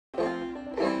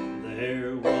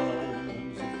There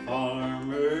was a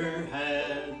farmer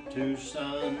had two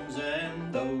sons,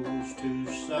 and those two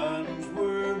sons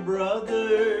were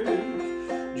brothers.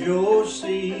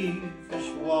 Josephus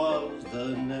was the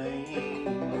name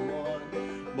of one,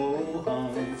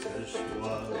 Bohunkus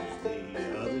was the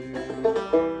other.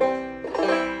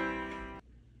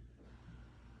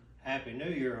 Happy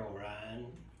New Year, Orion.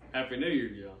 Happy New Year,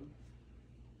 John.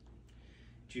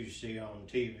 Did you see on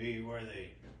TV where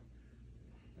they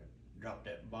dropped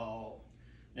that ball,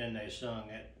 then they sung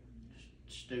that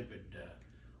stupid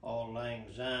Auld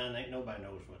Syne? Ain't nobody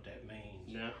knows what that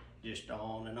means. No. Just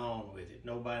on and on with it.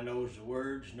 Nobody knows the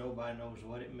words, nobody knows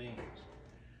what it means.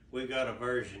 We got a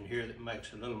version here that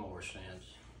makes a little more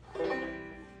sense.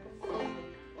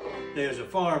 There's a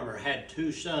farmer had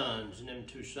two sons, and them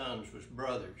two sons was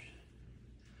brothers.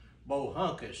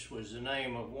 Bohunkus was the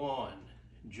name of one,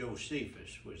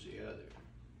 Josephus was the other.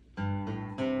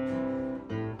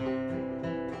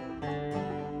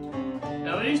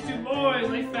 Now these two boys,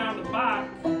 they found a bike.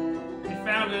 They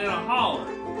found it in a holler.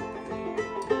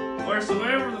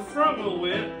 Wheresoever the front wheel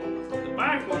went, the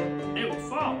back one, it would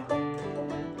follow.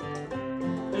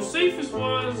 Josephus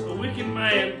was a wicked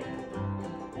man.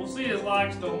 We'll see his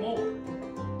likes no more.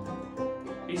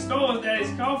 He stole his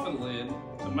daddy's coffin lid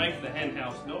to make the hen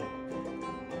house door.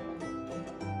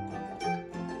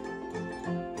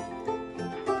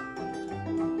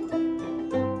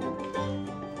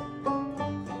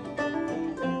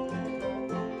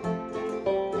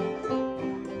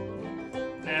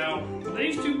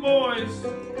 These two boys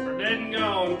are dead and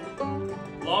gone.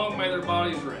 Long may their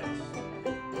bodies rest.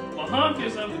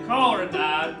 Bohunkus of the collar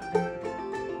died.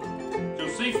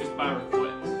 Josephus by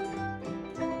request.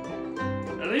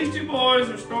 Now these two boys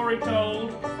are story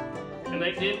told, and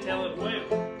they did tell it well.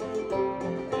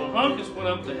 Bohunkus went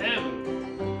up to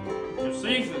heaven.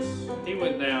 Josephus, he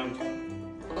went down to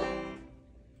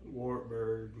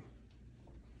Wartburg.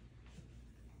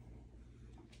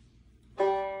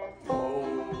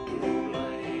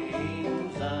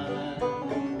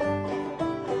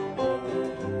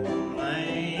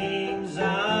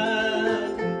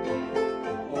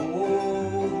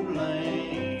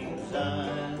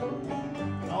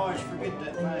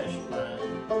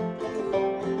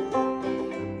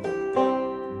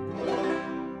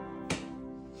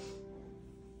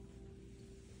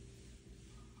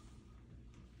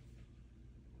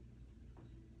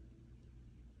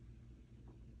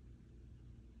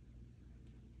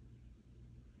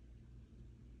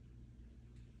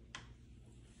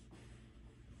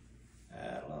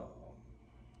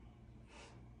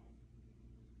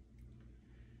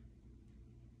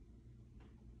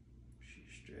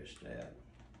 Stressed out.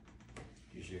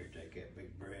 You see her take that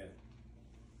big breath.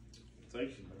 I think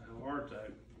she's gonna have a heart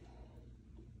attack.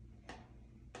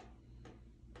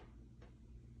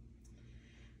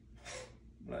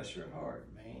 Bless her heart,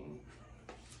 man.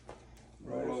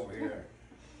 Roll over here.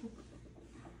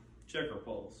 Check her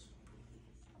pulse.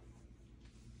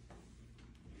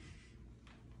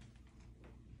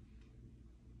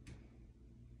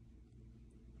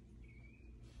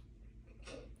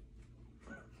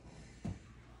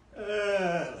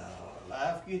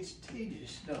 Life gets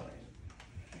tedious, don't it?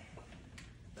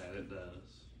 That it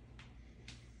does.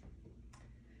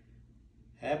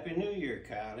 Happy New Year,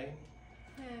 Kylie.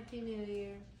 Happy New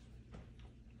Year.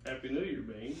 Happy New Year,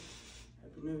 Bean.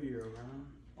 Happy New Year, Ron.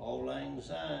 Auld Lang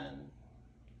Syne.